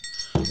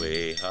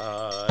Way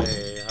ha,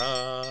 way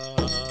ha,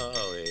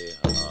 way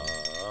ha,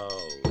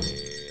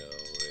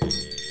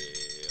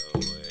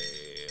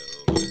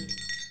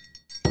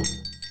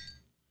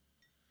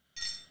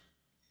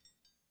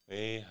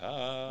 way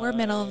ha. We're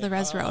Middle of the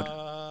Res Road.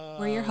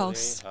 We're your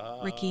hosts,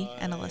 Ricky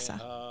and Alyssa.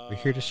 We're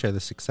here to share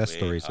the success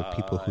stories of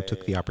people who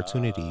took the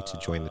opportunity to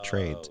join the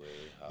trades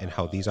and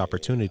how these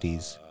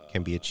opportunities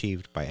can be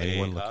achieved by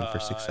anyone looking for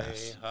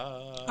success.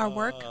 Our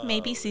work may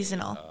be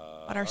seasonal,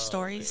 but our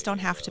stories don't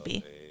have to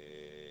be.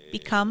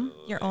 Become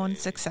your own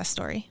success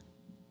story.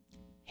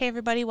 Hey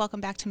everybody,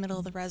 welcome back to Middle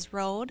of the Res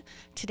Road.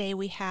 Today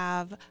we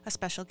have a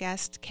special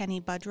guest,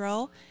 Kenny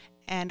Budrow,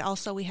 and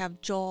also we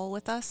have Joel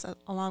with us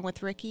along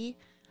with Ricky.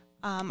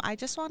 I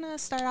just want to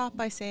start off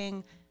by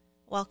saying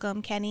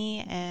welcome,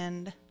 Kenny,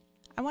 and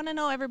I want to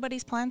know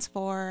everybody's plans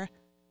for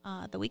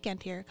the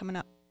weekend here coming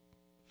up.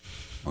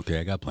 Okay,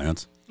 I got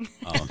plans.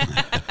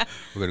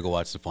 We're gonna go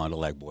watch the Fond du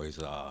Lac boys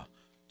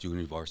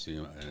junior varsity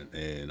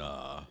and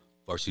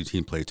varsity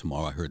team play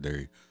tomorrow. I heard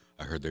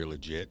they're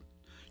legit,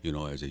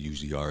 as they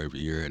usually are every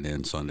year. And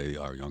then Sunday,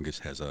 our youngest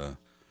has a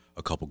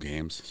couple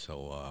games,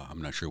 so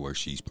I'm not sure where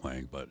she's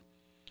playing. But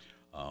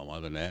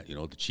other than that,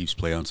 the Chiefs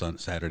play on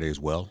Saturday as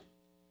well.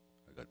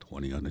 I got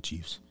 20 on the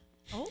Chiefs.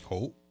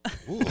 Oh.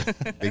 Ooh,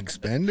 big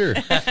spender.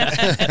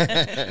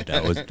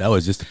 That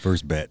was just the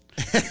first bet.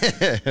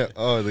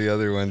 Oh, the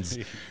other ones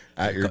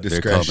at your They're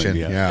discretion.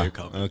 coming, yeah, they're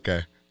coming.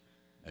 Okay.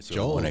 That's the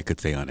only one I could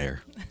say on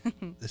air.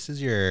 This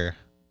is your,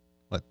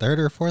 third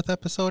or fourth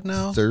episode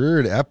now?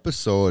 Third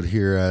episode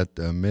here at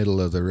the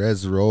Middle of the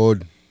Res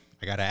Road.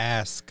 I got to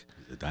ask,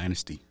 The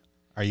Dynasty.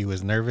 are you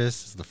as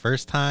nervous as the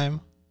first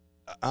time?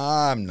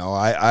 No,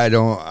 I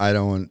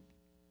don't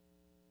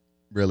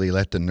really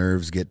let the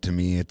nerves get to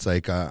me. It's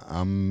like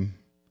I'm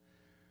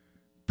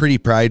pretty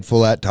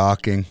prideful at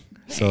talking.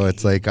 So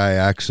it's like I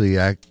actually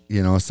act,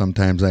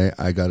 sometimes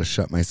I got to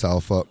shut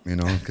myself up,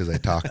 because I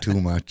talk too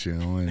much,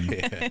 and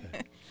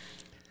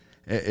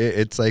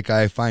it's like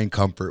I find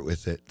comfort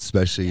with it,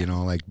 especially,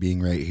 like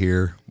being right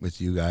here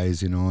with you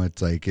guys,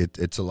 it's like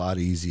it's a lot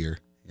easier,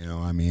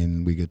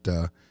 we get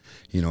to,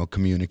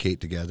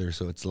 communicate together.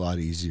 So it's a lot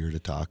easier to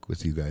talk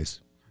with you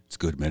guys. It's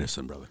good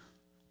medicine, brother.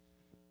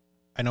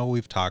 I know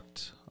we've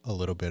talked a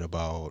little bit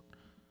about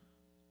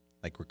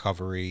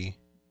recovery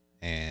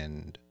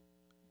and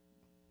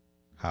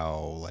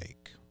how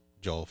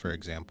Joel, for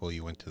example,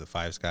 you went to the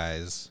Five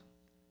Skies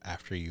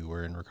after you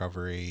were in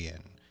recovery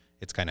and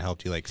it's kind of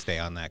helped you stay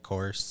on that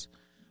course.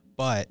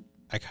 But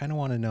I kind of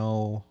want to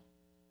know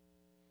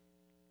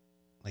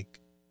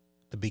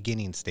the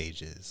beginning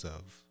stages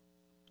of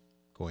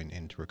going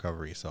into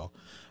recovery. So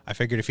I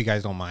figured if you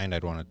guys don't mind,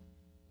 I'd want to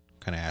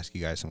kind of ask you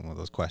guys some of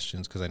those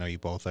questions because I know you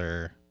both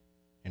are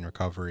in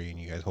recovery and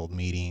you guys hold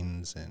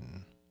meetings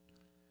and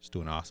just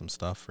doing awesome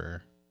stuff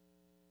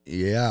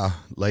Yeah,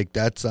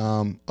 that's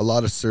a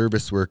lot of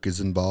service work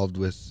is involved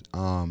with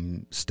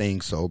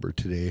staying sober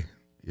today,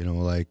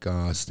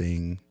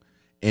 staying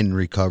in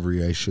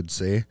recovery, I should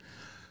say.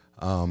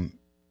 But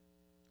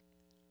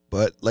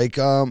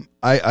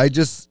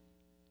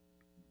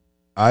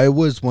I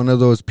was one of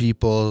those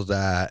people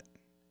that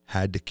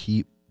had to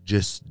keep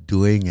just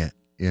doing it,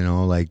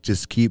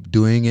 just keep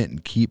doing it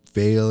and keep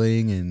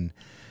failing and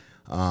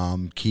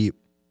keep,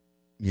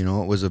 it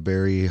was a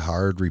very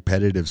hard,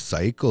 repetitive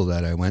cycle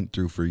that I went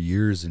through for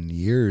years and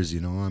years,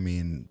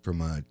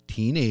 from a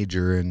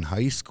teenager in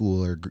high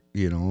school or,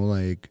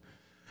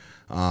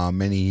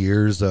 many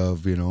years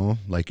of,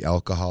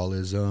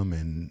 alcoholism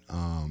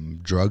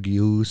and drug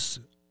use.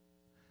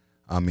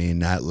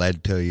 That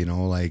led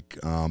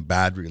to,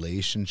 bad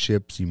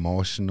relationships,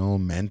 emotional,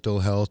 mental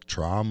health,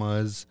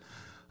 traumas,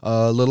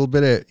 a little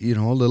bit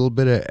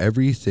of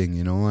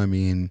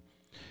everything,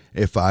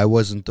 if I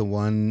wasn't the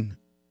one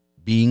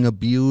being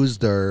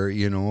abused or,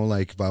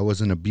 if I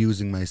wasn't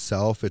abusing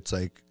myself, it's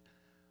like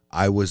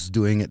I was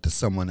doing it to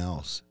someone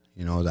else.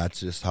 That's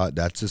just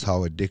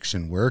how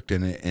addiction worked.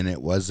 And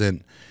it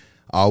wasn't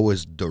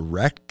always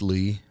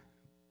directly,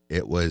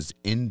 it was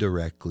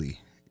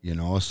indirectly,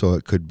 so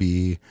it could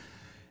be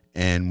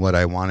and what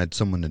I wanted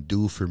someone to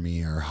do for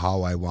me or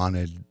how I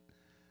wanted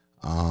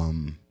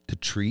to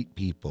treat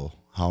people,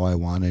 how I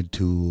wanted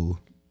to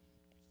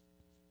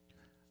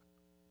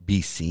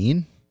be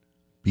seen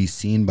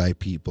by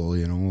people,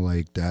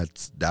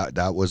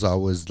 that was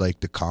always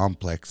the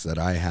complex that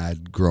I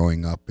had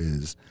growing up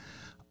is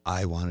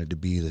I wanted to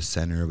be the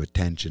center of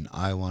attention.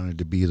 I wanted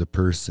to be the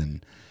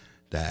person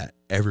that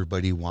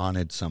everybody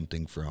wanted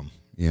something from,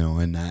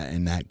 and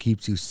that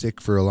keeps you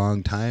sick for a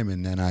long time.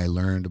 And then I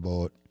learned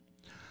about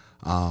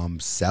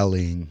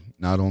selling,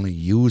 not only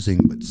using,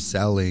 but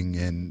selling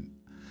and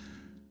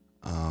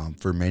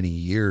for many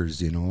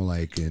years, and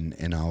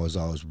I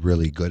was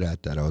really good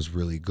at that. I was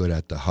really good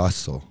at the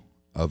hustle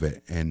of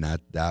it, and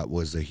that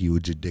was a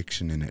huge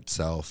addiction in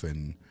itself.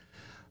 And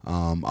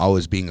I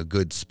was being a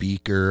good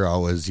speaker. I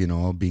was,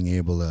 being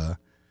able to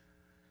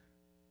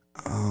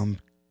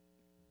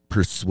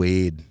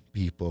persuade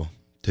people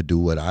to do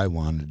what I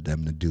wanted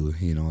them to do.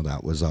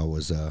 That was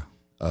always a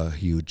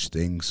huge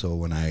thing. So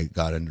when I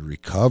got into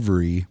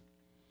recovery,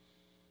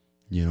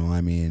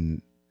 I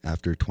mean,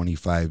 after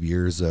 25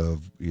 years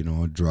of,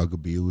 drug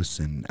abuse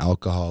and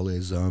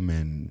alcoholism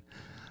and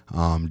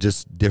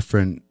just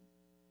different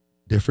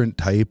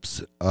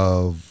types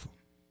of,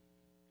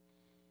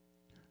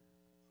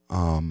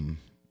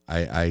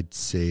 I'd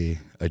say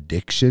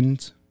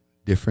addictions,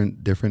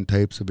 different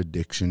types of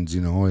addictions,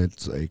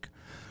 it's like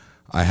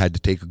I had to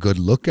take a good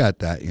look at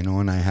that,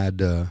 and I had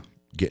to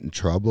get in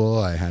trouble.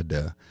 I had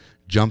to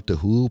jump the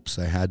hoops.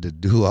 I had to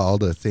do all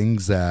the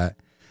things that,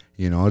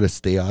 to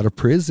stay out of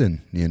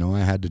prison. I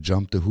had to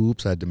jump the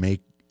hoops. I had to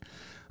make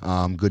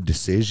good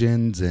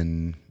decisions,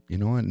 and,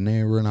 and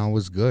they weren't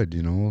always good.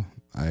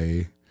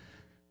 I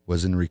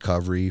was in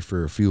recovery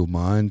for a few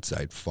months.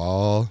 I'd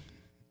fall,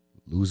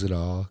 lose it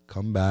all,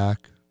 come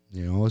back,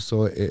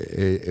 so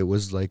it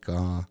was like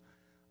a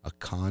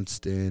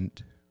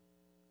constant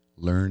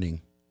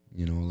learning,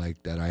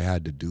 like that I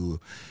had to do.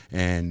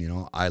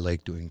 And, I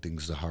like doing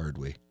things the hard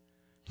way.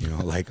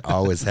 Like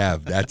always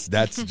have. That's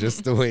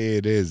just the way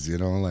it is,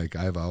 like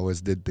I've always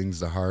did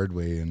things the hard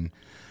way. And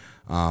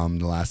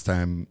the last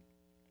time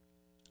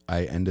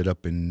I ended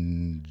up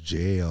in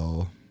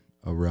jail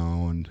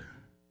around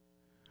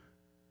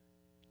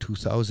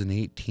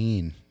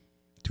 2018.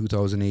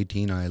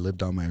 2018, I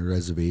lived on my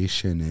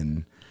reservation,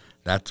 and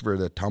that's where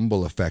the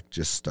tumble effect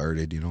just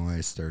started. I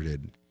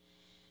started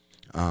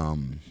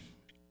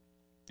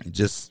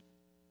just,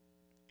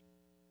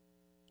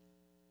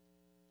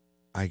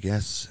 I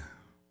guess,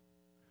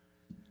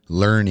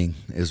 learning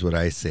is what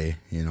I say,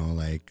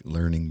 like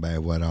learning by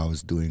what I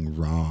was doing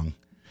wrong.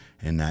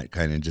 And that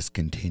kind of just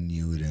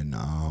continued. And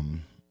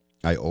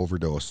I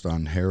overdosed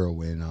on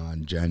heroin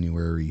on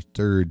January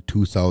 3rd,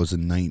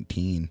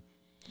 2019.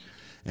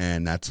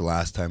 And that's the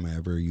last time I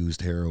ever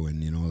used heroin.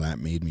 That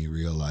made me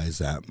realize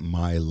that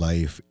my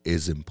life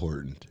is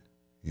important.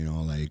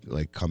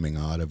 Like coming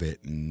out of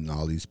it, and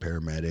all these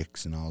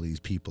paramedics and all these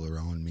people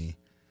around me.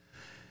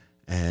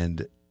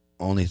 And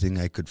only thing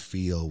I could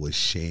feel was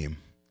shame,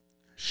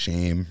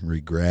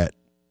 regret,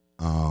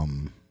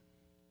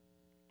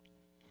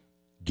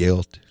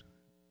 guilt,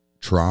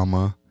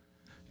 trauma,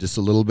 just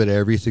a little bit of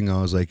everything.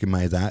 I was like, am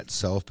I that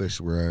selfish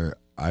where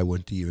I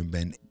wouldn't even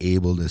been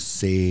able to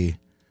say,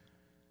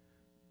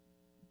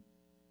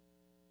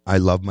 I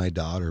love my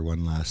daughter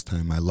one last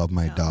time. I love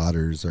my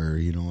daughters, or,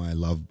 I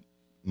love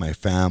my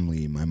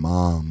family, my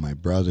mom, my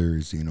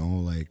brothers,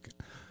 like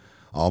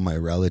all my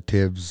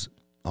relatives,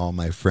 all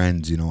my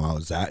friends. I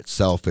was that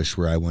selfish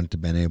where I wouldn't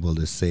have been able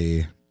to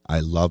say I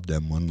love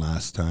them one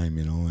last time,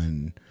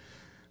 and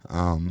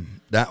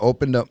that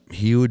opened up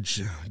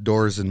huge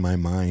doors in my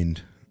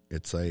mind.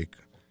 It's like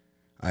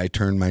I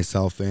turned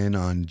myself in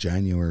on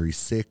January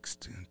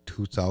 6th,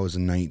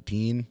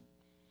 2019.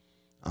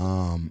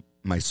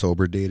 My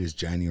sober date is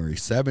January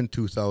 7th,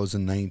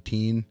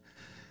 2019.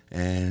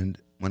 And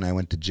when I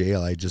went to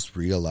jail, I just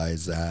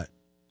realized that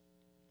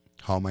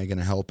how am I going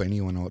to help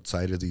anyone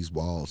outside of these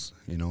walls?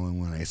 And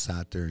when I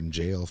sat there in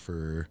jail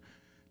for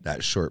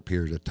that short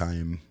period of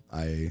time,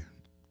 I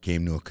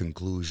came to a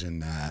conclusion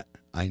that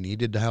I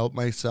needed to help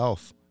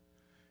myself.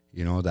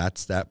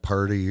 That's that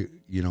part of,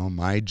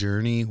 my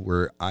journey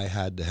where I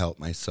had to help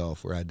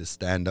myself, where I had to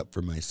stand up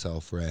for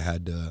myself, where I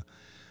had to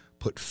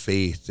put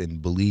faith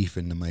and belief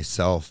into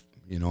myself,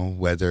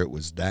 whether it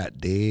was that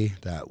day,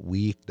 that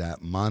week,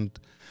 that month.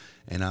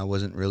 And I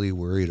wasn't really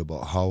worried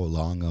about how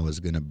long I was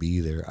going to be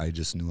there. I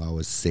just knew I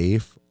was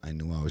safe. I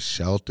knew I was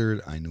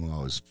sheltered. I knew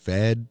I was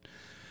fed.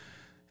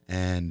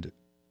 And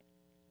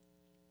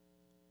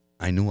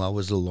I knew I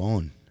was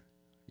alone,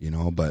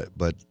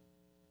 but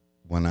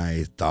when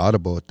I thought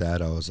about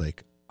that, I was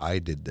like, I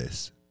did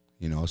this,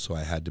 so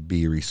I had to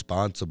be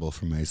responsible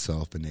for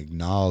myself and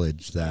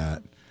acknowledge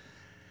that.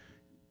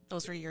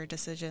 Those were your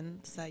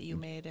decisions that you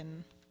made.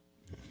 And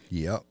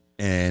yep.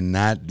 And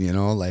that,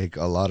 like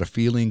a lot of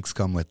feelings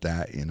come with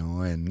that,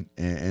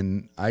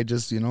 and I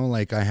just,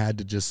 like I had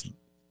to just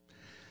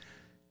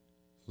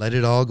let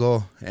it all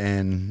go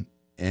and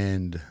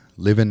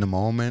live in the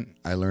moment.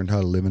 I learned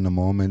how to live in the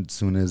moment as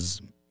soon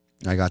as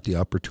I got the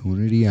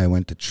opportunity. I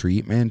went to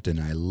treatment and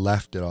I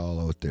left it all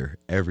out there,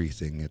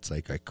 everything. It's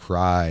like I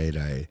cried,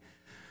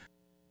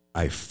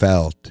 I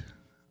felt,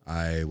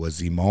 I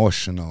was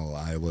emotional,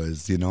 I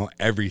was,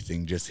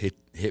 everything just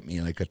hit me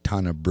like a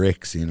ton of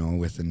bricks,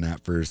 within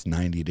that first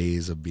 90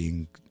 days of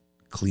being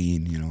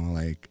clean,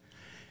 like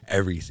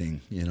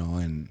everything,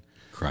 and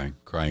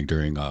crying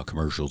during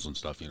commercials and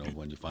stuff,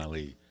 when you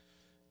finally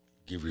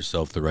give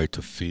yourself the right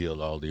to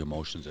feel all the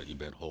emotions that you've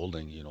been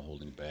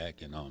holding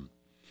back. And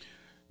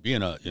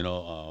being a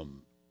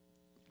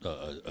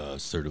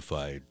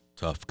certified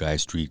tough guy,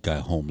 street guy,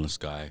 homeless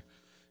guy,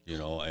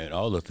 and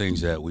all the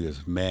things that we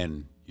as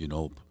men,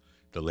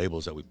 the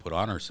labels that we put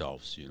on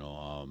ourselves,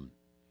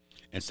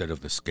 instead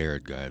of the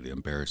scared guy, the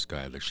embarrassed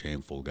guy, the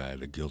shameful guy,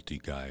 the guilty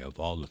guy, of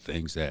all the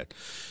things that,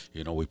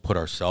 we put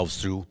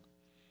ourselves through,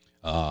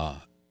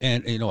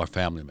 and our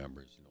family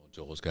members.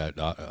 Joel's got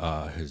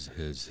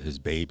his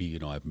baby.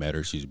 I've met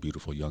her. She's a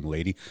beautiful young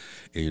lady.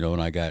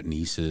 And I got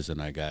nieces,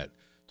 and I got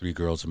 3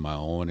 girls of my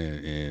own,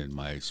 and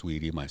my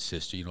sweetie, my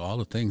sister. All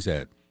the things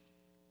that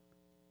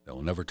that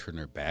will never turn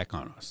their back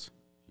on us.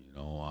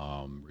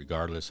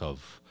 Regardless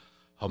of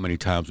how many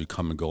times we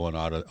come and go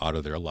out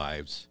of their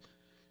lives,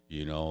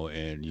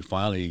 and you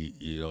finally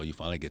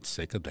get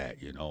sick of that.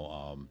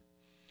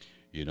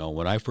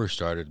 When I first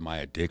started my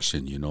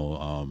addiction,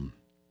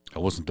 I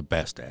wasn't the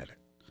best at it.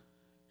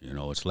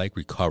 It's like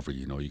recovery.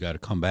 You got to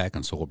come back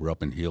and sober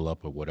up and heal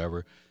up or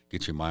whatever,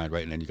 get your mind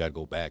right, and then you got to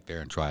go back there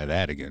and try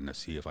that again to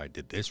see if I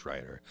did this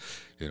right or,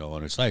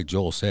 and it's like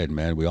Joel said,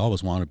 man, we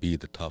always want to be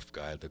the tough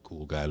guy, the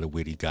cool guy, the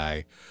witty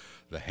guy,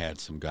 the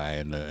handsome guy,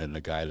 and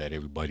the guy that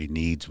everybody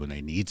needs when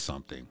they need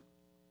something.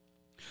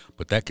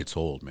 But that gets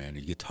old, man.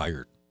 You get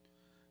tired,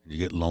 and you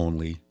get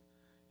lonely,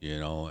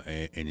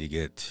 and you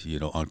get,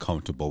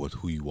 uncomfortable with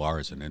who you are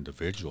as an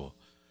individual,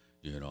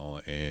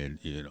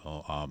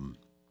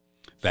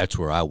 that's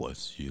where I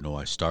was.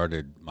 I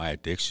started my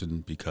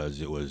addiction because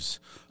it was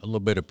a little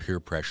bit of peer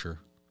pressure,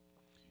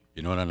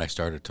 and then I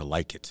started to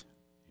like it.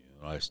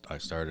 I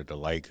started to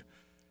like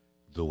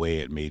the way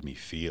it made me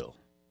feel,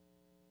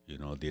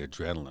 the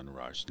adrenaline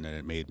rush, and then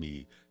it made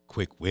me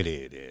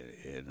quick-witted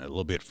and a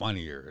little bit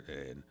funnier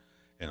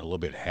and a little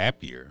bit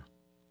happier.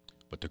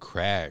 But the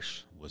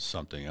crash was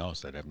something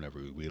else that I've never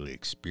really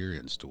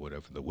experienced, or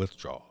whatever, the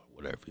withdrawal,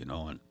 whatever,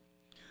 and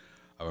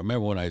I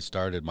remember when I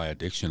started my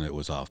addiction, it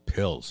was off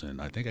pills,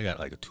 and I think I got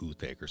like a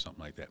toothache or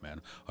something like that,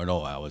 man. Or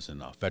no, I was in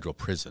federal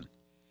prison,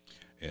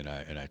 and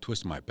I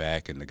twisted my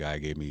back, and the guy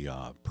gave me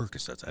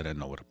Percocets. I didn't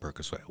know what a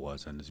Percocet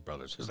was, and his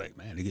brother was like,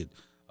 man,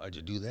 how'd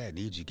you do that?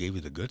 He gave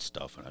you the good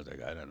stuff, and I was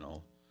like, I don't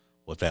know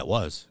what that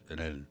was. And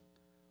then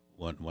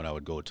when I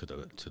would go to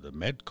the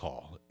med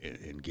call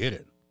and get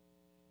it,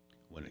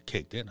 when it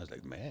kicked in, I was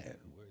like, man,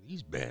 where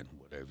these been?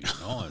 Whatever,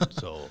 and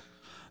so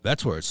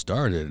that's where it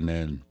started, and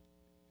then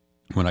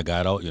when I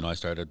got out,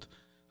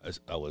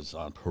 I was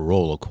on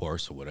parole, of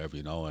course, or whatever,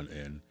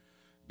 and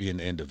being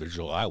the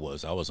individual I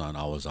was on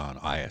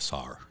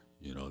ISR,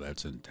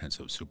 that's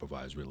intensive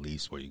supervised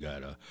release, where you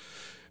got I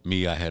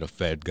had a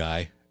Fed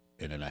guy,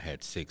 and then I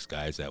had 6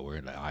 guys that were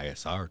in the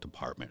ISR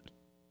department.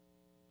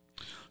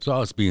 So I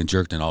was being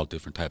jerked in all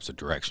different types of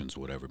directions,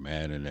 whatever,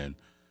 man, and then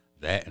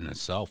that in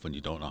itself, when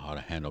you don't know how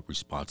to handle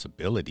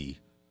responsibility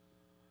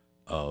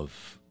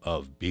of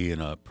being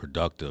a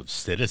productive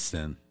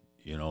citizen,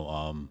 you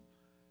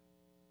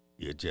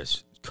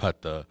just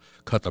cut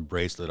the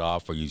bracelet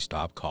off, or you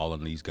stop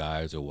calling these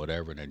guys or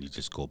whatever, and then you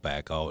just go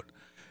back out,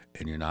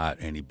 and you're not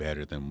any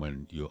better than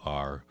when you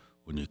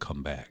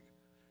come back.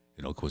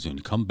 Because when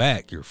you come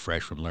back, you're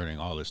fresh from learning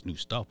all this new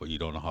stuff, but you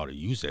don't know how to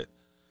use it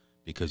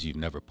because you've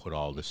never put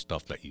all this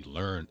stuff that you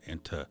learned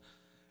into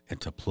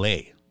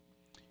play.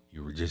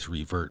 You just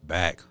revert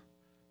back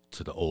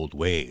to the old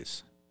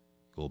ways.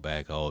 Go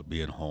back out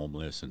being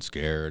homeless and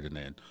scared, and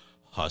then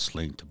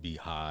hustling to be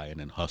high, and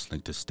then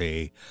hustling to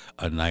stay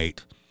a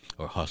night,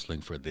 or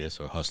hustling for this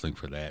or hustling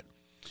for that.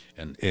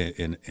 And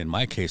in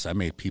my case, I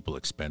made people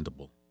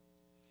expendable.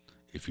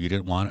 If you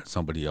didn't want it,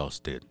 somebody else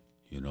did.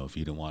 If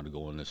you didn't want to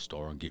go in this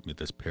store and get me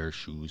this pair of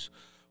shoes,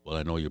 well,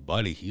 I know your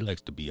buddy, he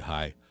likes to be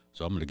high,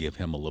 so I'm going to give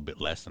him a little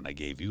bit less than I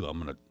gave you.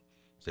 I'm going to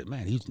say,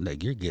 man, he's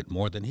like, you're getting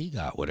more than he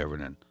got, whatever.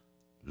 And then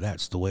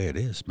that's the way it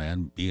is,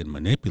 man, being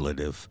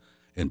manipulative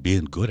and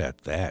being good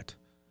at that.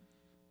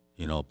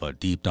 But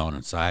deep down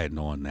inside,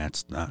 knowing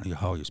that's not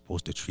how you're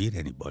supposed to treat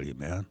anybody,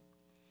 man.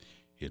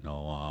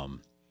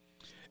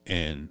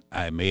 And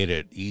I made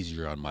it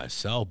easier on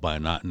myself by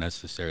not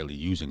necessarily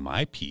using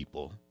my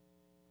people.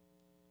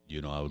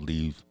 I would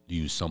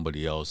use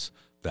somebody else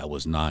that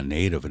was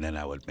non-native, and then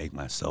I would make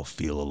myself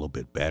feel a little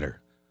bit better.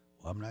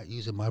 Well, I'm not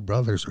using my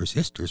brothers or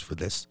sisters for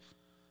this.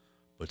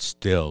 But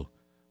still,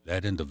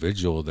 that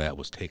individual that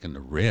was taking the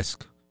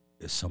risk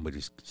is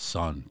somebody's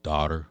son,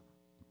 daughter,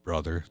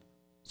 brother,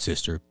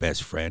 sister,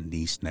 best friend,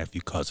 niece, nephew,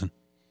 cousin.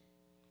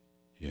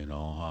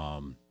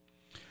 And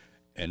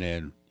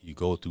then you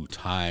go through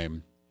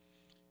time,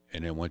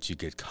 and then once you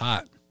get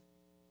caught,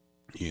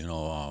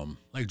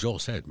 like Joel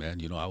said, man,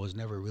 I was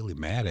never really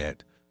mad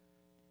at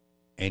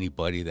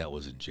anybody that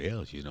was in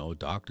jail.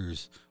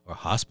 Doctors or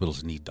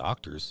hospitals need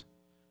doctors.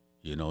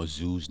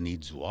 Zoos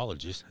need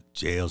zoologists.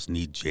 Jails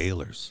need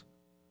jailers.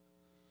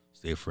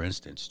 Say, for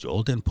instance,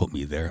 Joel didn't put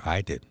me there.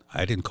 I did.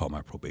 I didn't call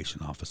my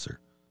probation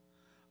officer.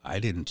 I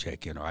didn't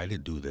check in, or I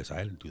didn't do this.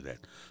 I didn't do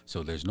that.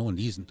 So there's no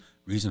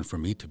reason for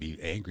me to be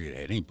angry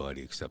at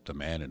anybody except the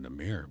man in the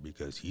mirror,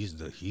 because he's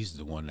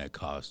the one that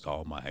caused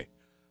all my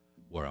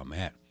where I'm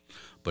at.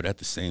 But at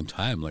the same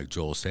time, like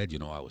Joel said,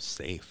 I was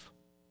safe.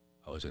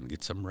 I was going to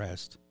get some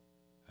rest.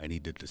 I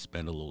needed to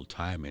spend a little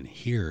time in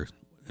here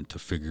and to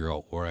figure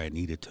out where I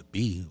needed to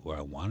be, where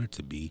I wanted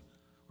to be,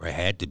 where I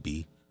had to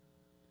be.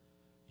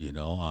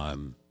 I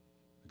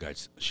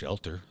got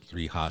shelter,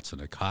 3 hots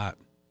and a cot.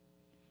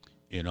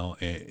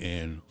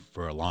 And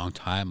for a long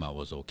time I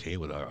was okay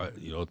with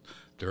it.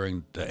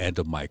 During the end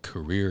of my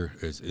career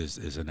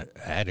as an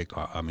addict,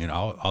 I mean,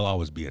 I'll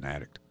always be an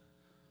addict.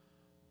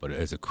 But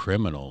as a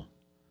criminal,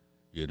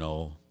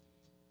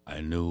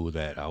 I knew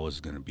that I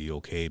was going to be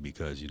okay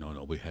because,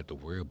 nobody had to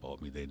worry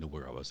about me. They knew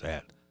where I was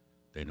at.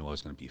 They knew I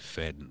was going to be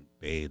fed and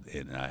bathed,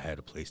 and I had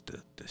a place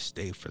to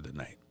stay for the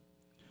night.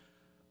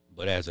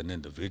 But as an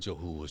individual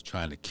who was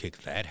trying to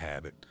kick that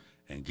habit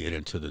and get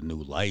into the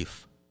new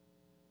life,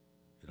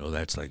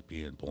 that's like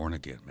being born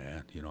again,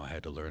 man. I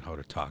had to learn how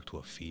to talk to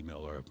a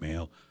female or a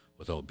male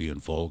without being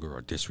vulgar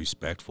or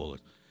disrespectful,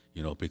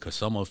 because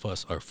some of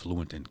us are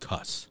fluent in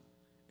cuss.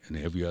 And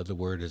every other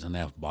word is an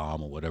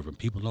F-bomb or whatever. And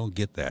people don't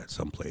get that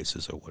some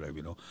places or whatever,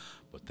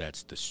 But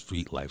that's the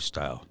street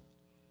lifestyle.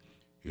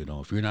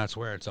 If you're not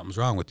swearing, something's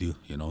wrong with you.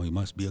 You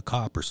must be a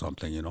cop or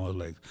something,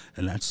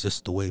 and that's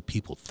just the way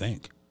people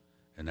think.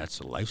 And that's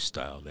the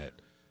lifestyle that,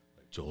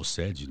 like Joel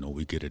said,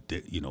 we get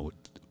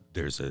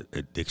there's an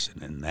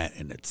addiction in that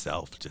in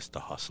itself, just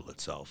the hustle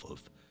itself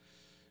of,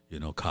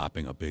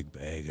 copping a big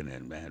bag and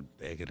then, man,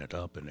 bagging it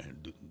up and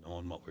then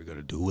knowing what we're going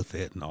to do with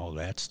it and all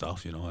that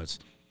stuff,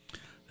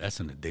 that's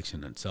an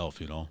addiction in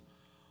itself,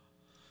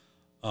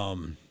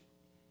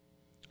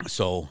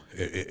 So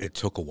it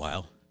took a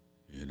while,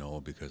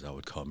 because I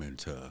would come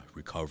into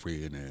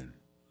recovery and then,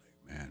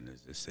 like, man,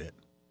 is this it?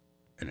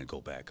 And then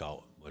go back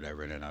out,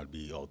 whatever, and then I'd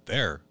be out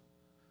there,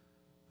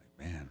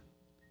 like, man,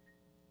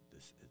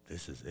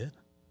 this is it?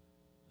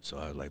 So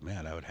I was like,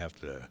 man, I would have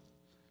to,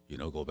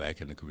 go back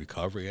into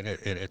recovery, and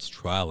it's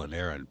trial and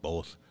error in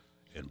both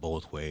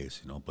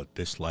ways, But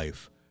this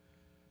life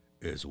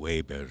is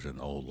way better than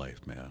the old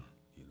life, man.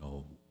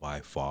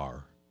 By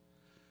far.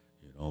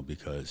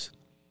 Because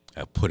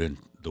I put in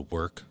the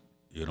work.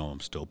 I'm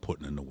still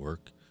putting in the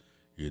work.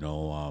 I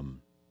don't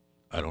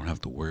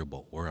have to worry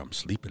about where I'm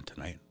sleeping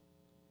tonight.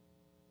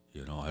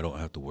 I don't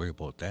have to worry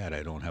about that.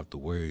 I don't have to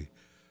worry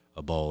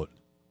about,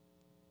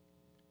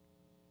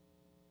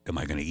 am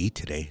I going to eat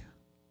today?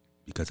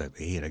 Because I've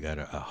ate, I got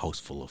a house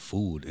full of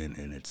food,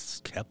 and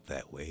it's kept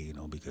that way,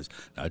 because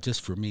not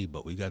just for me,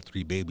 but we got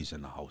 3 babies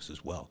in the house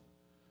as well.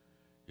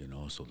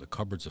 So the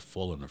cupboards are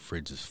full and the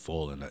fridge is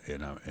full,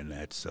 and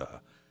that's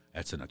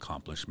an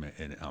accomplishment,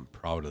 and I'm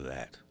proud of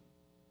that.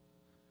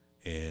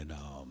 And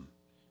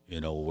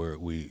we're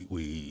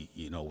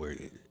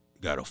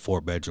got a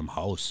 4-bedroom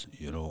house,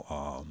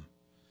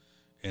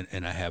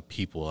 and I have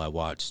people. I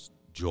watched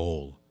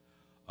Joel,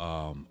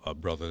 a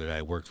brother that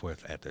I worked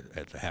with at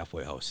the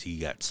halfway house. He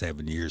got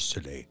 7 years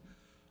today.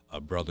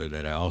 A brother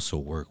that I also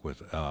work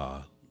with,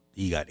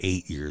 he got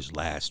 8 years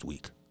last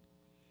week.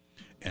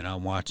 And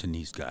I'm watching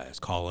these guys.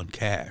 Colin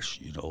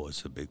Cash,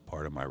 is a big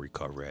part of my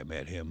recovery. I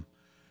met him.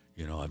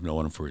 I've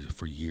known him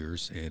for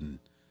years, and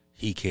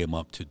he came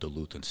up to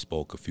Duluth and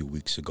spoke a few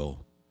weeks ago,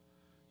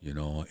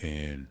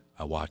 and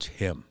I watch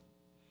him.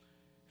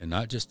 And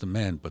not just the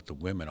men, but the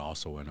women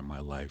also enter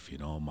my life,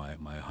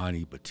 my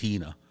honey,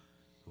 Bettina,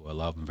 who I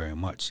love very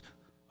much.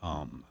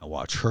 I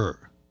watch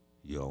her,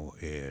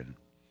 and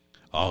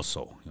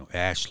also,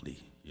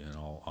 Ashley,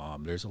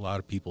 there's a lot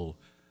of people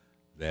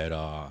that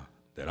I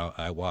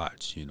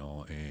watch,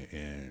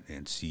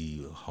 and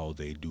see how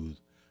they do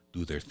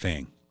their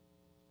thing,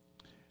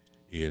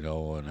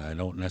 and I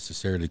don't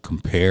necessarily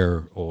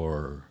compare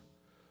or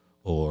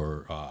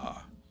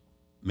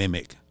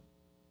mimic,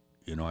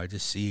 I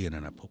just see it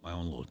and I put my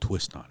own little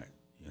twist on it,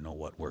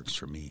 what works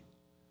for me,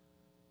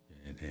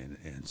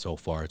 and so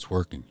far it's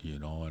working,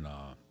 and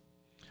a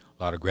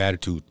lot of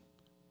gratitude,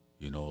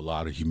 a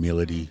lot of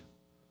humility,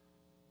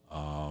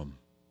 a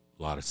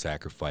lot of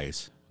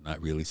sacrifice. Not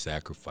really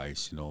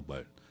sacrifice,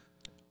 but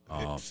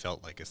It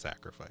felt like a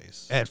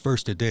sacrifice. At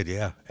first it did,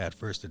 yeah. At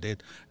first it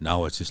did.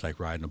 Now it's just like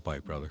riding a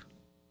bike, brother.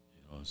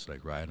 It's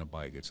like riding a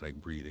bike. It's like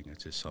breathing.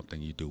 It's just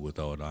something you do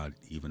without not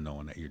even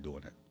knowing that you're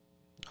doing it.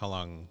 How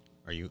long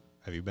have you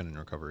been in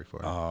recovery for?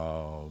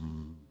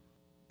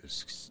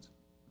 It's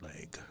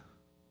like,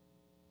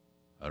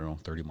 I don't know,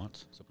 30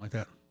 months, something like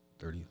that.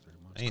 30 months.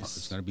 Nice.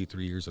 It's going to be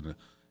 3 years in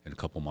a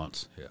couple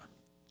months, yeah.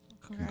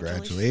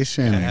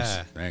 Congratulations.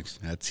 Yeah. Thanks.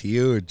 That's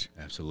huge.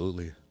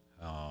 Absolutely.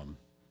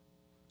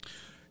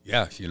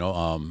 Yeah,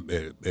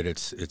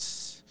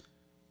 it's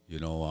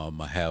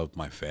I have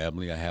my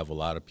family. I have a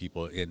lot of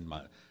people in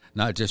my,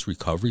 not just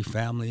recovery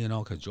family,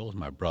 because Joel's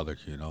my brother,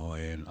 and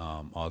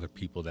other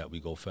people that we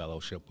go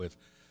fellowship with,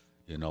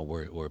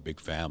 we're a big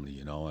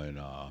family, and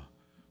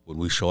when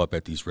we show up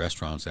at these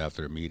restaurants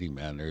after a meeting,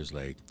 man, there's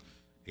like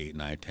 8,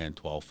 9, 10,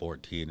 12,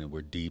 14, and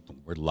we're deep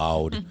and we're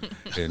loud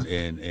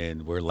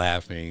and we're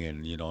laughing,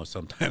 and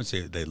sometimes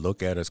they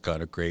look at us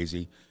kind of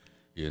crazy,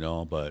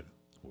 but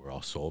we're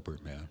all sober,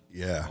 man.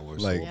 Yeah, we're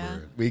like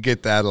sober. we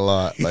get that a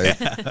lot. Like,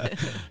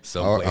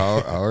 So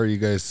how are you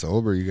guys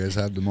sober? You guys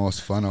have the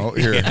most fun out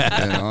here,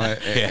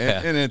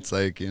 and it's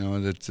like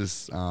it's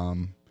just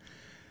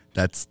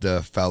that's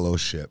the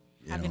fellowship.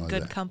 Having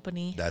good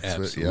company. That's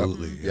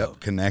Absolutely, what, yeah.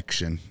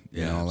 connection.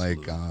 Yeah,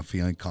 like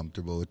feeling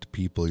comfortable with the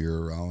people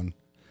you're around.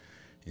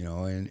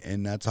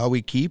 And that's how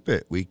we keep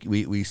it.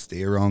 We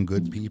stay around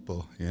good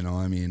people.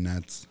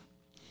 That's,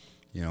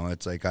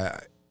 it's like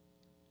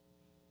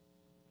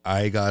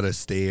I gotta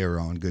stay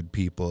around good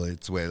people.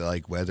 It's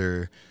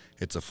whether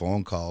it's a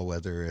phone call,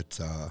 whether it's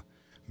a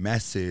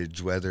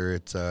message, whether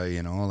it's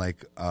one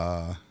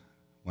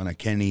of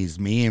Kenny's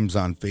memes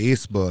on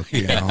Facebook.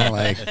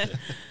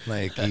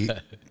 Like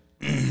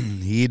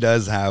he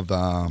does have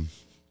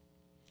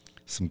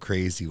some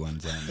crazy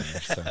ones on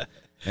there. So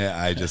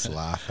Yeah, I just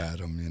laugh at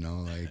them,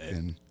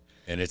 and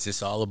And it's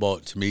just all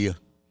about, to me,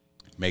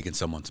 making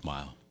someone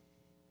smile.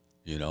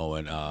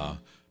 And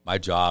my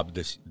job,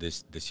 this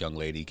young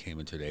lady came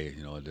in today.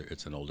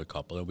 It's an older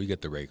couple, and we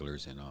get the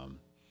regulars, and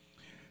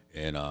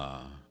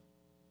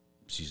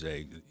she's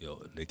like,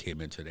 they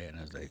came in today, and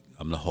I was like,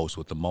 I'm the host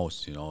with the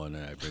most, and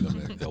then I bring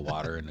them the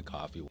water and the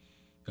coffee.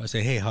 I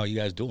say, hey, how you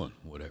guys doing?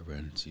 Whatever,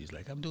 and she's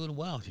like, I'm doing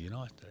well,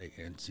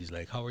 and she's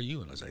like, how are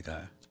you? And I was like,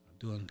 I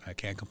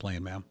can't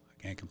complain, ma'am.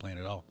 I can't complain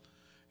at all.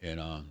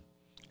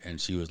 And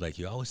she was like,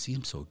 you always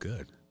seem so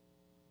good.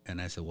 And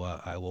I said,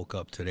 well, I woke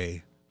up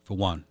today for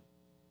one.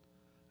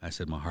 I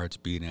said, my heart's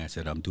beating. I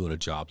said, I'm doing a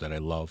job that I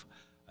love.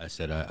 I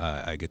said,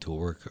 I get to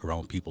work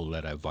around people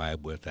that I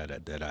vibe with,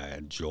 that I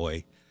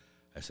enjoy.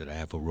 I said, I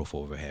have a roof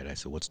overhead. I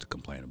said, what's to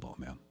complain about,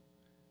 ma'am?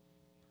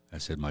 I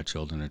said, my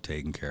children are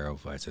taken care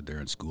of. I said, they're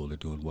in school. They're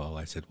doing well.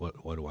 I said,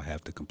 what do I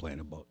have to complain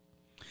about?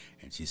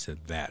 And she said,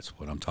 that's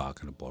what I'm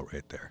talking about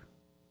right there.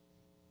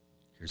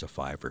 Here's a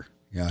 $5.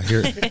 yeah,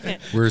 here,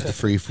 where's the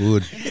free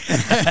food? Here's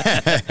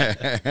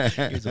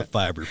a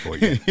 $5 for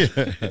you.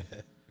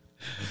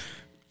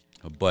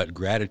 But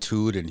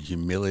gratitude and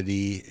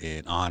humility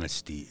and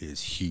honesty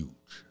is huge.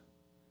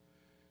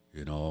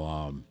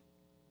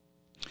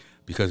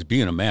 Because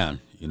being a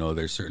man,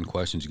 there's certain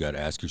questions you got to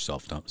ask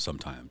yourself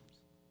sometimes.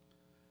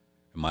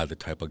 Am I the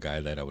type of guy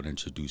that I would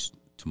introduce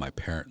to my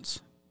parents?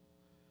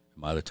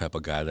 Am I the type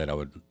of guy that I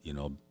would,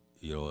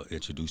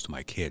 introduce to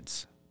my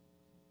kids?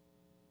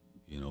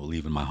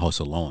 Leaving my house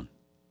alone.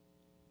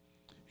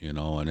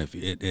 And if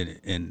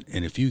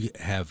you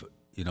have,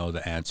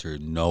 the answer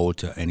no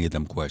to any of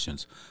them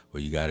questions,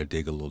 well, you got to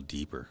dig a little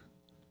deeper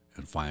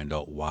and find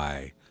out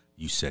why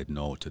you said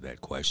no to that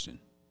question.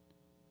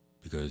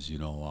 Because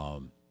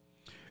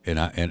and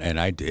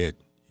I did,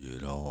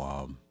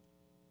 and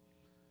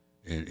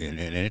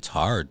it's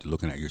hard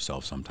looking at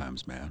yourself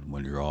sometimes, man,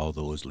 when you're all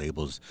those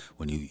labels,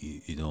 when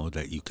you know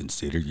that you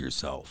consider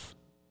yourself.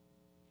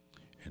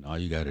 And all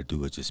you got to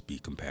do is just be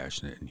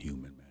compassionate and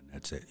human, man.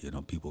 That's it.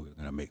 People are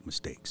going to make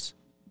mistakes.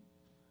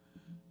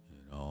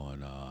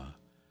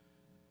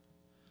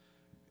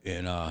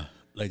 And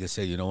like I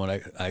said,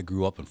 when I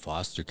grew up in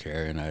foster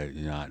care, and I,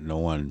 not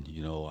knowing,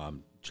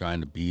 I'm trying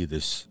to be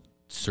this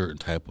certain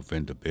type of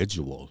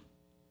individual,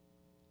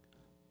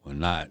 when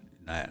not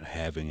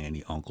having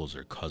any uncles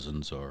or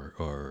cousins or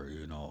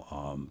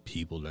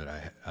people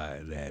that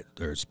that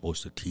are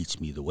supposed to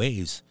teach me the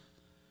ways,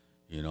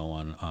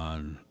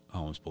 on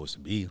how I'm supposed to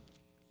be.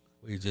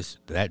 I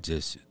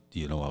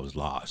was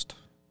lost,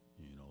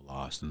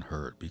 lost and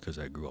hurt because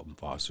I grew up in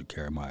foster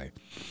care. My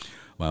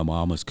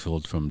mom was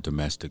killed from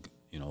domestic,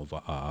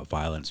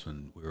 violence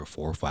when we were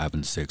 4, 5,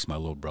 and 6. My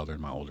little brother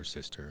and my older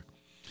sister,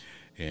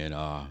 and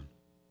I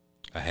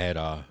had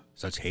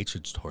such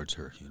hatred towards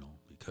her,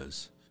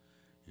 because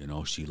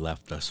she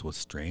left us with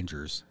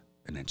strangers,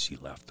 and then she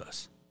left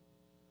us,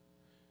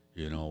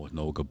 with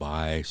no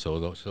goodbye.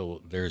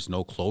 So there's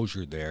no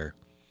closure there.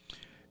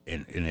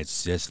 And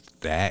it's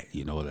just that,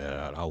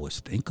 that I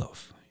always think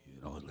of,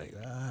 like,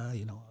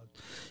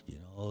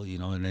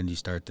 and then you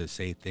start to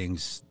say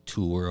things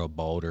to her,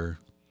 about her,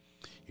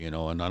 and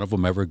none of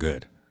them ever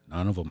good.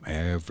 None of them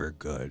ever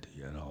good,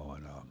 and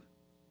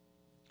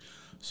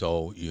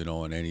so,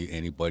 and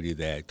anybody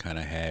that kind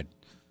of had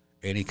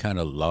any kind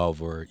of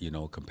love or,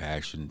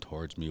 compassion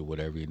towards me or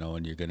whatever,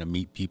 and you're going to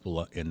meet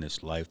people in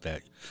this life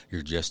that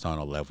you're just on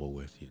a level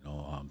with,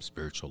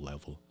 spiritual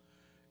level.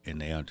 And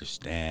they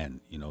understand,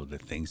 the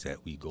things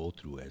that we go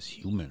through as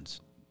humans.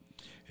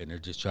 And they're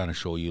just trying to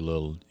show you a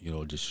little,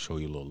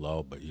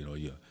 love. But,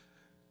 you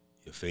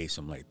face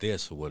them like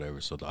this or whatever.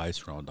 So the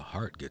ice around the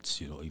heart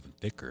gets, even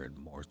thicker and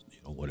more,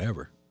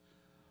 whatever.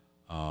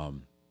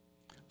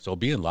 So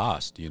being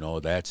lost,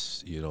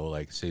 that's,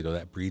 like, say,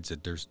 that breeds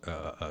that there's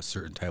a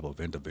certain type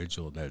of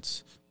individual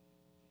that's,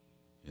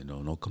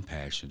 no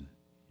compassion,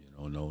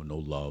 no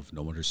love,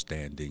 no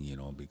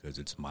understanding, because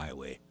it's my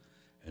way.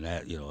 And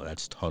that,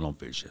 that's tunnel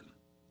vision,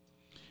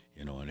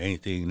 and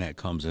anything that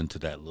comes into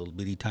that little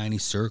bitty tiny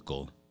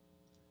circle,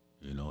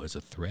 is a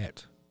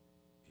threat,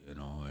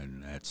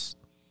 and that's,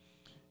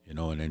 and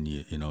then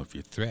if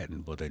you're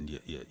threatened, but then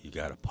you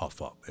got to puff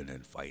up and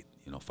then fight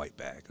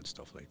back and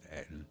stuff like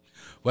that. And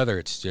whether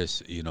it's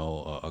just,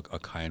 a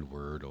kind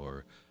word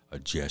or a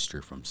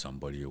gesture from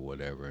somebody or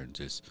whatever, and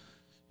just,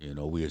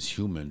 we as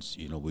humans,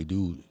 we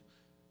do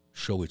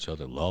show each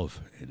other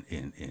love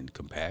and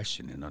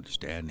compassion and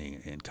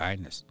understanding and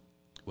kindness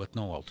with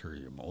no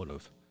ulterior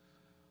motive.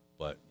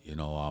 But,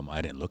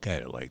 I didn't look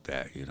at it like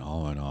that,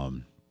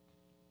 and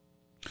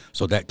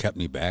so that kept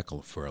me back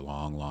for a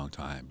long, long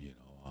time,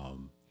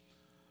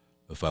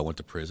 If I went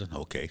to prison,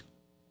 okay,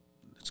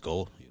 let's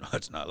go.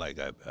 It's not like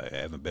I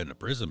haven't been to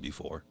prison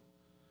before.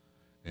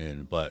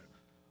 But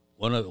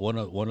one of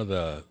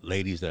the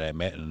ladies that I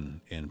met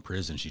in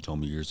prison, she told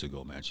me years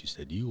ago, man, she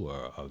said, you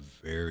are a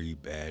very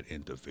bad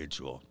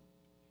individual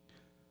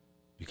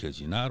because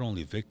you not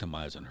only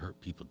victimize and hurt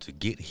people to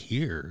get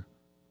here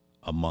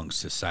amongst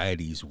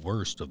society's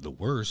worst of the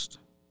worst,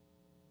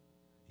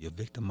 you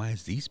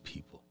victimize these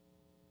people.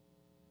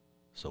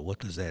 so what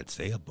does that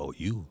say about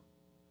you?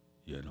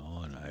 You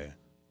know, and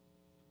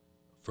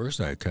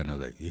first I kind of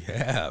like,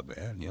 yeah,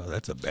 man, you know,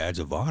 that's a badge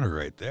of honor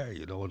right there,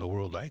 you know, in the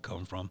world I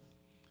come from.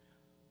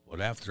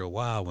 But after a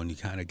while, when you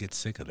kind of get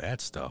sick of that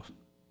stuff,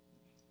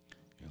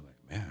 you're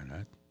like, man,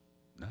 I'm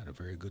not a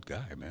very good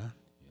guy, man,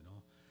 you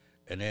know.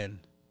 And then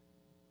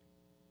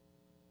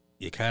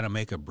you kind of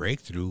make a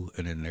breakthrough,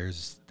 and then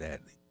there's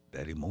that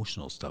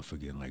emotional stuff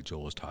again, like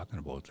Joel was talking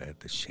about,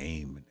 the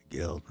shame and the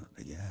guilt.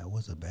 Like, yeah, I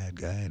was a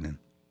bad guy,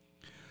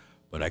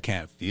 but I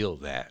can't feel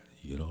that,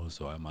 you know,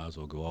 so I might as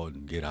well go out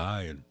and get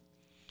high, and,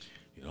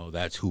 you know,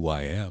 that's who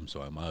I am,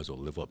 so I might as well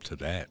live up to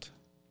that,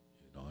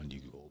 you know, and you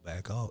go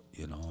back out,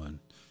 you know, and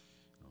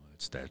you know,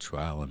 it's that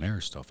trial and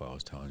error stuff I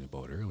was telling you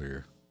about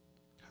earlier.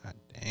 God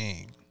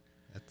dang.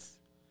 That's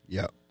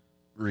Yep.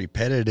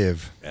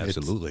 Repetitive.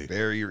 Absolutely. It's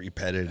very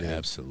repetitive.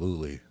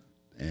 Absolutely.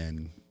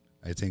 And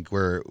I think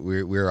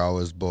we're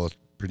always both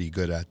pretty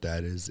good at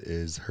that,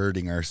 is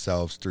hurting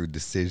ourselves through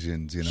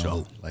decisions, you know.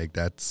 Sure. Like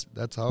that's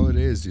how it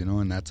is, you know,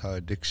 and that's how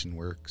addiction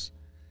works.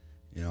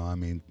 You know, I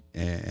mean,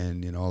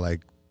 and you know,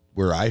 like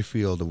where I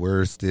feel the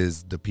worst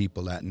is the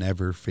people that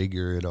never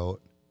figure it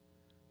out,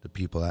 the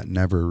people that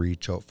never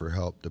reach out for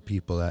help, the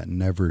people that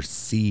never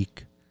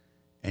seek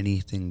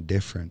anything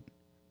different.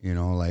 You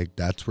know, like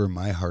that's where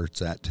my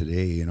heart's at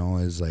today, you know,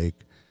 is like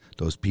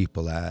those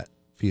people that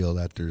feel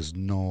that there's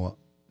no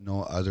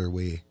other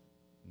way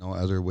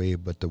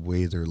but the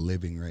way they're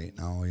living right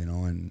now, you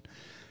know, and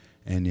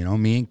you know,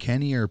 me and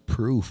Kenny are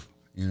proof,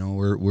 you know,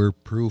 we're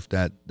proof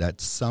that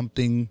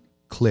something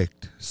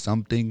clicked,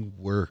 something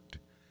worked,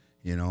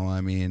 you know. I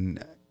mean,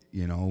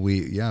 you know,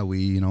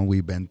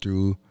 we've been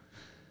through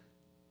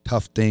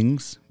tough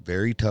things,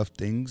 very tough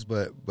things,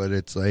 but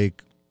it's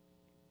like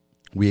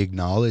we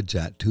acknowledge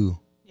that too.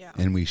 Yeah.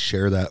 And we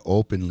share that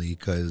openly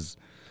because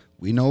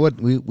we know what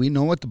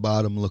the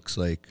bottom looks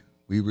like.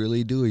 We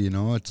really do, you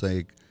know. It's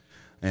like,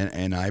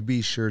 and I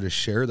be sure to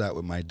share that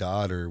with my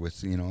daughter,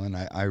 with, you know, and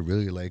I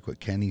really like what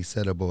Kenny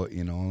said about,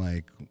 you know,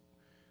 like,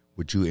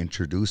 would you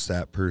introduce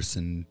that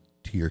person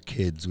to your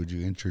kids? Would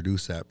you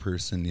introduce that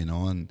person, you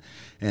know?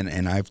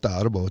 And I've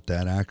thought about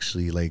that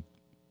actually, like,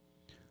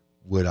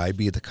 would I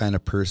be the kind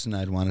of person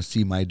I'd want to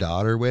see my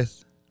daughter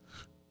with?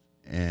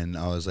 And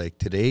I was like,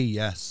 today,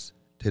 yes.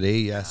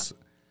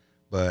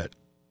 But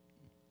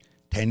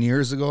 10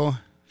 years ago,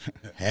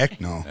 heck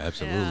no.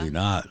 Absolutely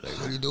not. Like,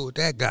 what do you do with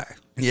that guy?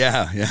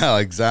 Yeah,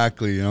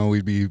 exactly. You know,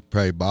 we'd be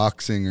probably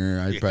boxing, or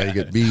I'd probably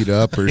get beat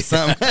up or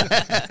something.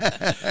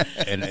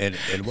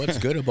 and what's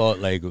good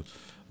about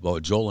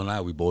Joel and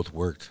I, we both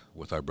worked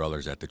with our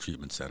brothers at the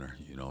treatment center,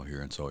 you know,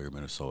 here in Sawyer,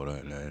 Minnesota,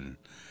 and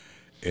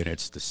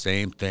it's the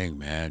same thing,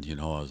 man. You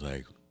know, I was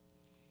like,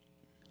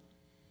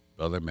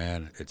 brother,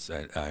 man,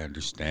 I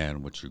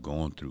understand what you're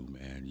going through,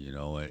 man, you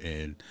know,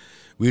 and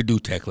we do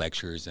tech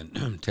lectures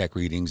and tech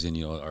readings and,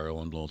 you know, our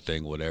own little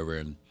thing, whatever,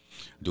 and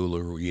do a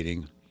little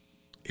reading,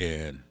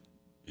 and,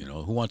 you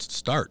know, who wants to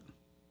start?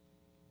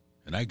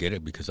 And I get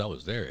it because I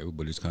was there.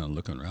 Everybody's kind of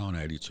looking around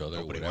at each other.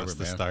 Nobody whatever, wants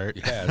to man. start.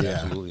 Yeah,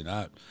 absolutely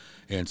not.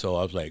 And so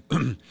I was like,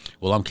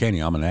 well, I'm Kenny.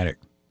 I'm an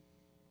addict.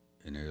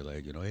 And they're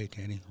like, you know, hey,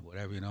 Kenny,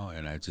 whatever, you know.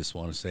 And I just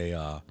want to say,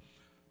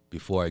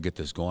 before I get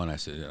this going, I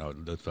said, you know,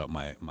 lift up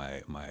my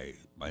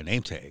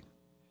name tag.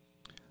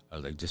 I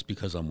was like, just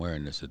because I'm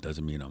wearing this, it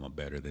doesn't mean I'm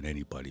better than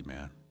anybody,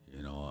 man.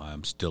 You know,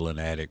 I'm still an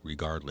addict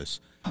regardless.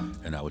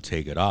 And I would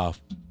take it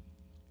off,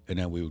 and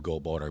then we would go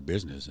about our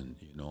business. And,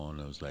 you know, and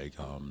it was like,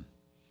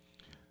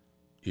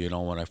 you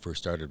know, when I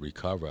first started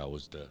recover, I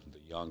was the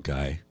young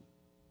guy,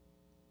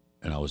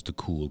 and I was the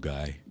cool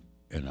guy,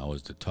 and I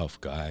was the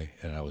tough guy,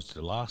 and I was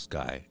the lost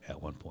guy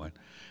at one point.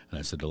 And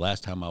I said, the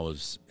last time I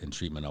was in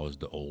treatment, I was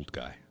the old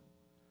guy.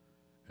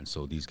 And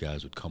so these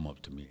guys would come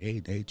up to me,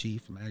 hey,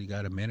 Chief, man, you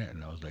got a minute?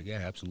 And I was like, yeah,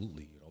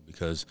 absolutely, you know,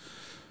 because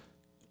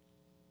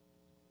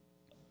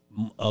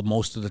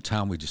most of the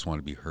time we just want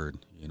to be heard,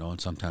 you know, and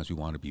sometimes we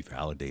want to be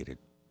validated.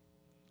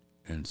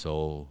 And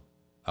so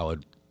I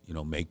would, you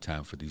know, make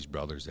time for these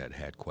brothers that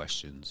had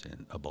questions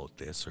and about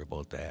this or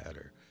about that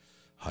or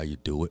how you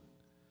do it.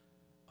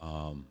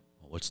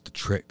 What's the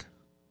trick?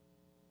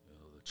 You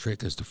know, the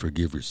trick is to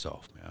forgive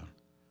yourself, man.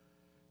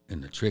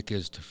 And the trick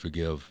is to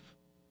forgive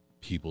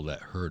people that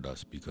hurt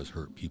us, because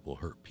hurt people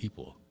hurt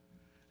people.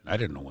 And I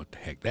didn't know what the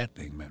heck that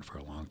thing meant for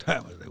a long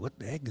time. I was like, what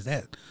the heck is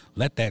that?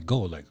 Let that go.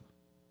 Like,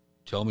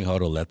 tell me how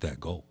to let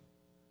that go,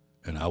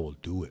 and I will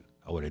do it.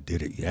 I would have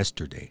did it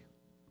yesterday.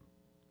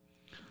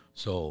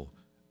 So,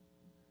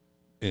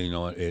 you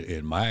know,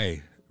 in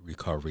my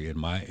recovery, in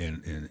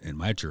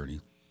my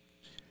journey,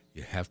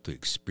 you have to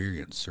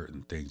experience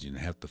certain things. You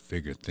have to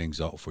figure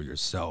things out for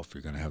yourself.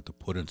 You're going to have to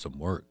put in some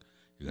work.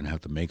 You're going to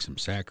have to make some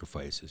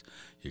sacrifices.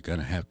 You're going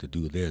to have to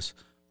do this.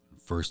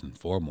 First and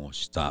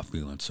foremost, stop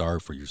feeling sorry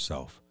for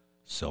yourself.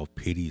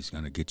 Self-pity is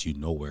going to get you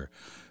nowhere.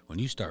 When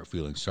you start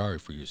feeling sorry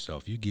for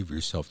yourself, you give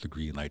yourself the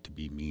green light to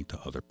be mean to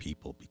other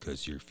people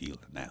because you're feeling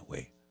that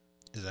way.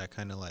 Is that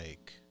kind of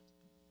like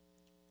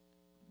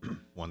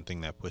one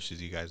thing that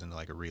pushes you guys into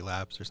like a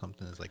relapse or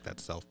something? Is like that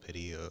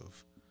self-pity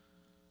of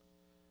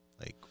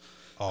like,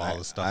 all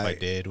the stuff I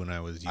did when I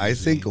was using. I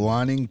think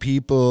wanting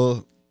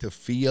people to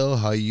feel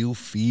how you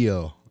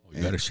feel.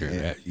 You got to share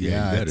that.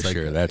 Yeah, you got to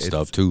share that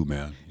stuff too,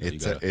 man.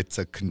 It's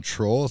a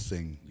control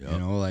thing. Yep. You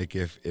know, like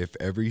if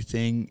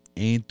everything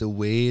ain't the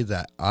way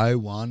that I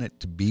want it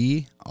to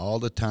be all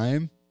the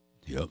time,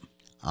 yep,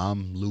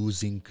 I'm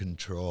losing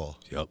control.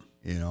 Yep.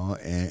 You know,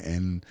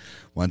 and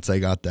once I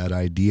got that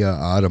idea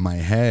out of my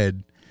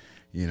head,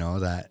 you know,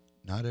 that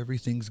not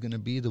everything's going to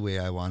be the way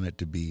I want it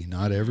to be.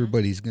 Not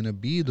everybody's going to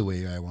be the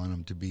way I want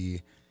them to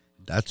be.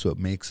 That's what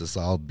makes us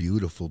all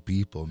beautiful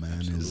people, man.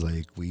 Absolutely. Is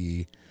like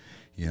we,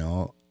 you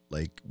know,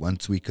 like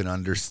once we can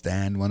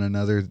understand one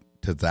another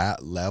to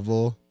that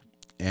level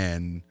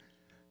and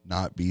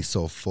not be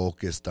so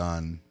focused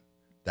on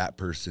that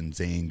person's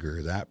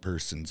anger, that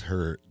person's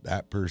hurt,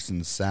 that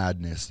person's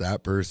sadness,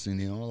 that person,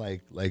 you know,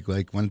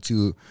 like once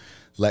you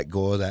let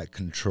go of that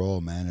control,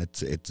 man,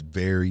 it's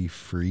very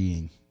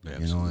freeing.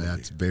 Absolutely. You know,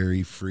 that's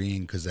very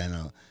freeing because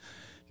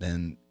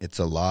then it's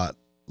a lot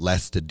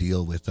less to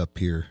deal with up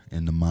here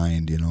in the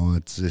mind. You know,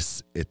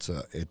 it's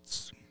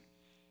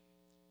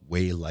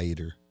way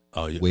lighter.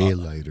 Way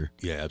lighter.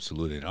 Yeah,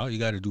 absolutely. And all you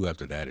got to do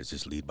after that is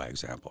just lead by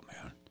example,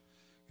 man.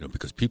 You know,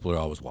 because people are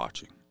always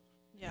watching.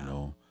 Yeah. You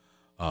know,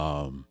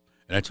 and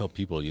I tell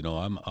people, you know,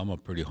 I'm a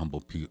pretty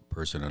humble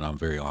person and I'm a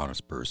very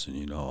honest person.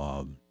 You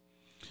know,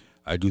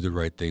 I do the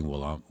right thing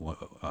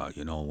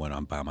you know, when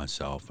I'm by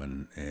myself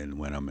and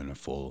when I'm in a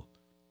full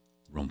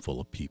room full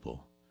of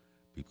people,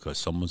 because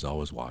someone's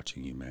always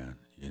watching you, man.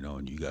 You know,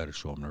 and you got to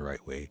show them the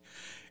right way.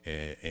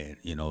 And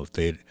you know, if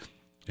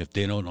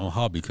they don't know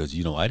how, because,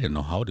 you know, I didn't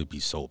know how to be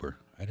sober.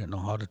 I didn't know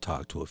how to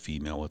talk to a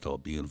female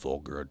without being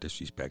vulgar or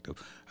disrespectful.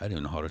 I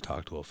didn't know how to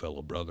talk to a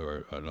fellow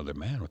brother or another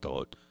man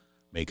without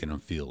making him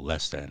feel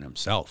less than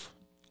himself.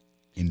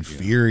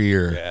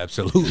 Inferior. You know? Yeah,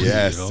 absolutely.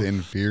 Yes, you know?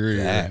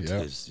 Inferior.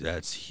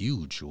 That's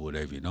huge or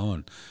whatever, you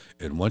know.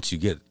 And once you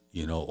get,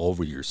 you know,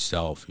 over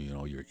yourself, you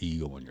know, your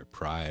ego and your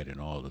pride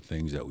and all the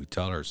things that we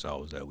tell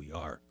ourselves that we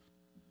are,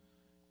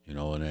 you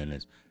know, and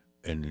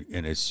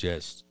then it's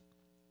just,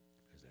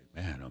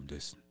 man, I'm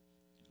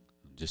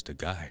just a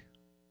guy.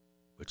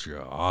 But you're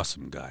an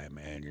awesome guy,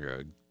 man. You're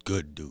a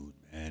good dude,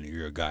 man.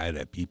 You're a guy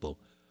that people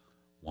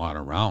want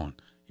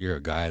around. You're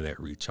a guy that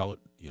reach out,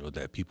 you know,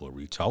 that people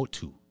reach out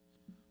to.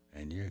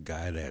 And you're a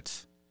guy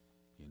that's,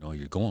 you know,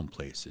 you're going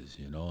places,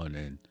 you know, and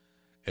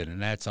then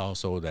that's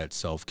also that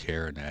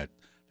self-care and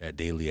that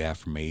daily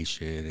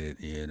affirmation, and,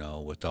 you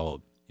know,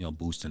 without, you know,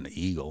 boosting the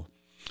ego.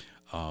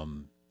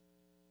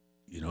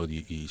 You know,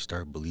 you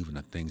start believing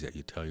the things that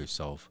you tell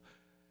yourself.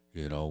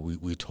 You know,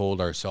 we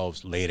told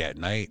ourselves late at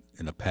night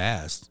in the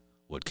past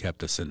what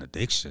kept us in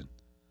addiction.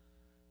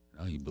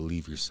 Now you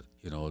believe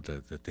you know,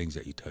 the things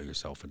that you tell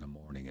yourself in the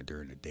morning and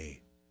during the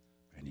day.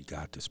 And you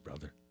got this,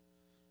 brother.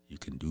 You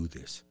can do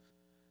this.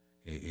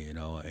 You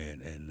know,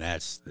 and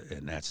that's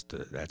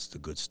the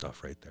good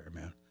stuff right there,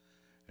 man.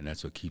 And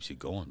that's what keeps you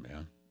going,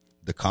 man.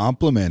 The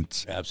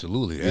compliment.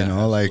 Absolutely. Yeah, you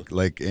know,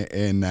 absolutely.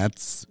 And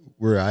that's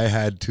where I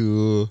had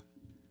to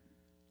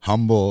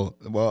humble.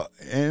 Well,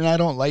 and I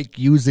don't like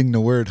using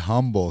the word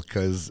humble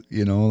because,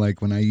 you know,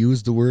 like when I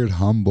use the word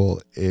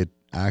humble, it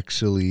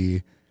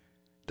actually,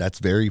 that's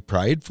very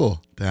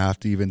prideful to have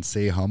to even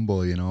say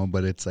humble, you know,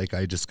 but it's like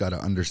I just got to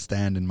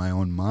understand in my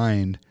own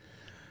mind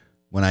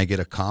when I get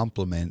a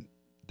compliment,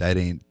 that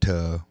ain't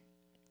to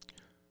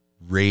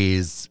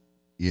raise,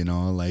 you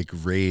know, like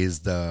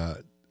raise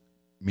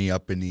me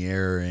up in the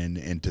air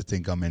and to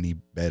think I'm any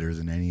better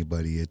than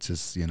anybody. It's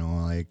just, you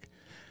know, like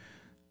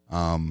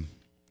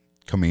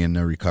coming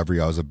into recovery,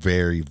 I was a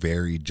very,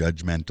 very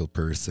judgmental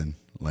person.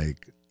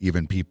 Like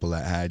even people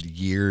that had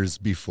years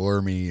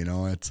before me, you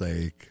know, it's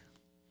like,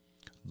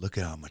 look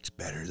at how much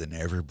better than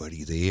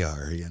everybody they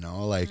are, you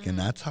know, like, and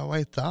that's how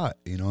I thought,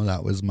 you know,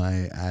 that was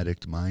my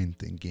addict mind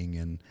thinking.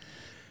 And,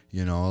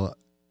 you know,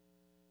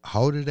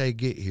 how did I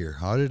get here?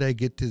 How did I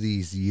get to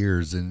these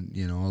years and,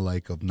 you know,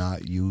 like of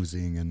not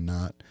using and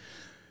not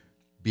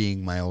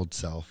being my old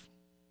self?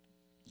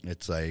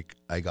 It's like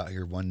I got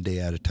here one day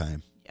at a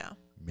time. Yeah.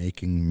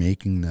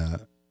 Making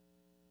the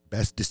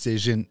best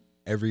decision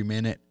every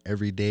minute,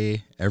 every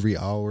day, every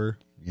hour.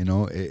 You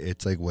know,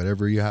 it's like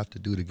whatever you have to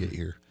do to get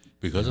here.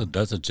 Because it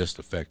doesn't just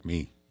affect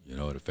me. You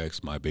know, it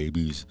affects my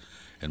babies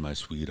and my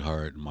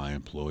sweetheart and my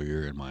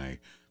employer and my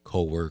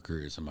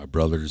coworkers and my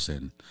brothers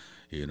and,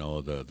 you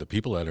know, the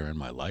people that are in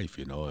my life,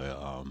 you know,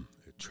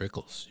 it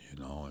trickles, you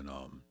know. And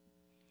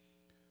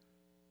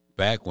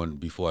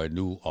before I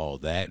knew all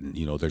that, and,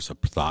 you know, there's a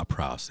thought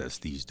process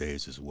these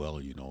days as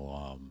well, you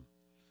know.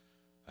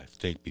 I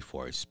think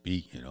before I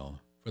speak, you know,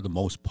 for the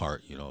most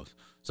part, you know.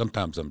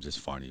 Sometimes I'm just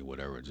funny,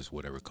 whatever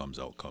comes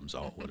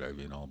out,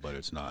 whatever, you know, but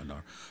it's not in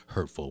a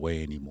hurtful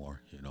way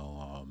anymore, you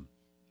know.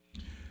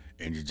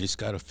 And you just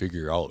got to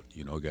figure out,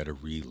 you know, got to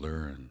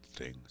relearn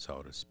things,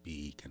 how to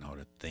speak and how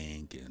to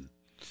think and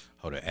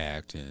how to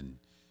act. And,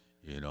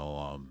 you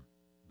know,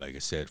 like I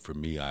said, for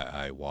me,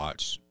 I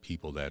watch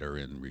people that are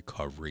in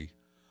recovery,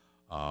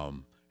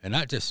 and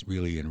not just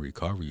really in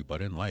recovery,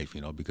 but in life,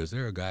 you know, because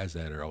there are guys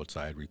that are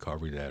outside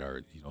recovery that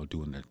are, you know,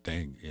 doing their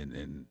thing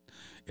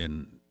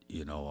in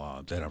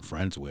that I'm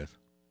friends with.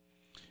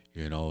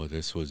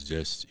 This was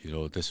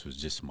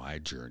just my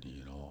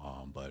journey,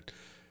 but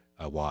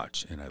I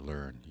watch and I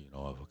learn,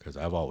 because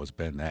I've always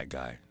been that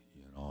guy,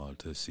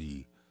 to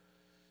see,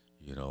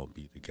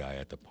 be the guy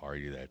at the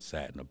party that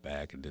sat in the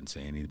back and didn't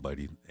say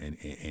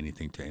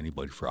anything to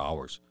anybody for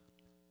hours.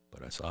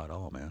 But I saw it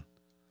all, man.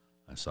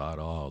 I saw it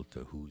all,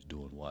 to who's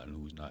doing what and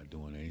who's not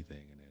doing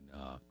anything, and then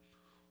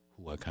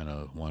who I kind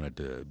of wanted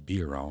to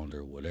be around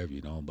or whatever,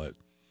 But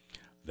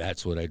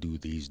that's what I do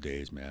these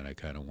days, man. I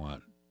kind of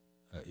want,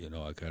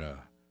 I kind of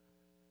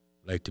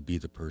like to be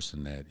the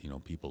person that,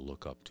 people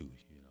look up to, in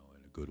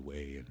a good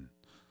way. And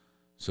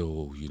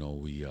so, we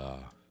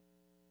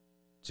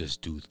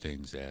just do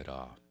things that,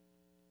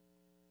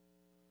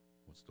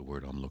 what's the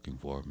word I'm looking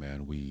for,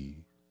 man?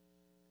 We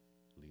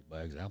lead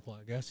by example,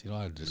 I guess.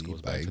 It just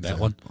goes back to that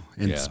one.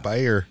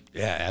 Inspire.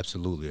 Yeah,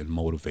 absolutely. And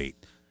motivate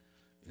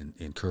and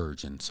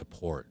encourage and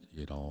support,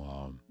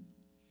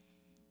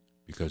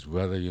 because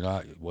whether you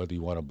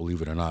want to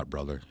believe it or not,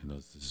 brother,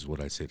 this is what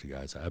I say to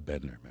guys. I've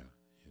been there, man.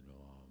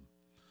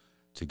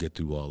 To get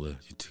through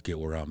to get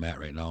where I'm at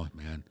right now,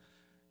 man,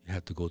 you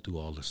have to go through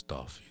all the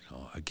stuff,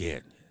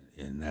 again,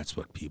 and that's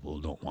what people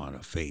don't want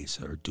to face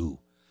or do,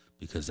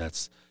 because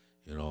that's,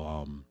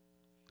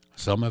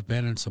 some have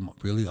been in some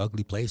really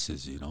ugly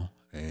places,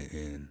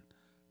 and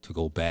to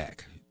go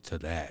back to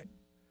that,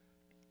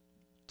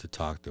 to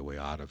talk their way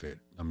out of it,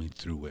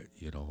 through it,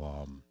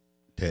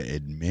 To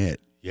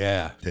admit.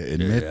 Yeah. To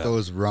admit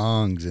those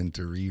wrongs and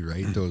to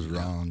rewrite those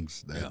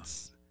wrongs.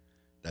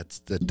 That's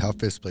the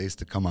toughest place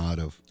to come out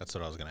of. That's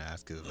what I was going to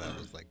ask, is that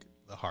was like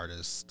the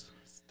hardest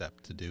step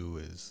to do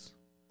is.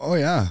 Oh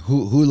yeah.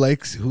 Who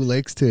likes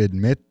to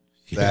admit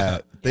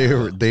that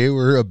they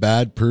were a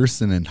bad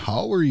person, and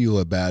how were you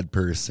a bad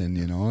person?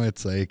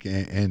 It's like,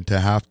 and to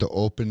have to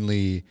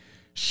openly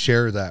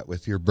share that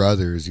with your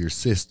brothers, your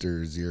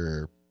sisters,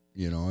 your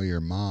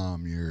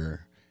mom,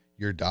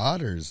 your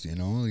daughters,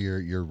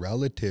 your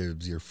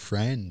relatives, your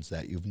friends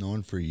that you've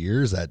known for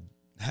years that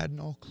had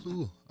no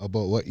clue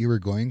about what you were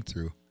going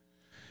through,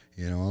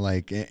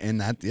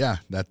 and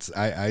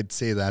I'd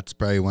say that's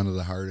probably one of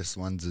the hardest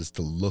ones, is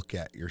to look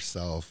at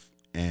yourself,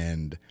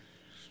 and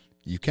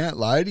you can't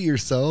lie to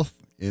yourself,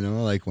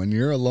 like when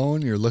you're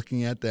alone, you're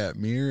looking at that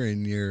mirror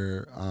and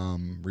you're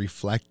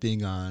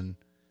reflecting on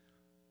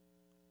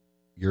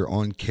your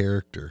own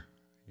character,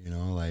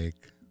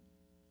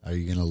 are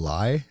you going to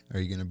lie? Are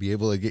you going to be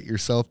able to get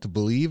yourself to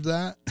believe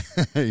that?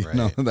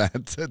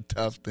 That's a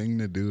tough thing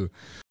to do.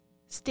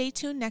 Stay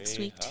tuned next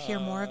week to hear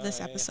more of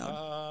this episode.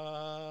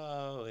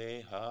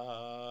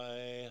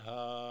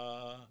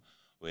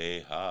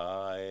 Way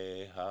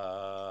high,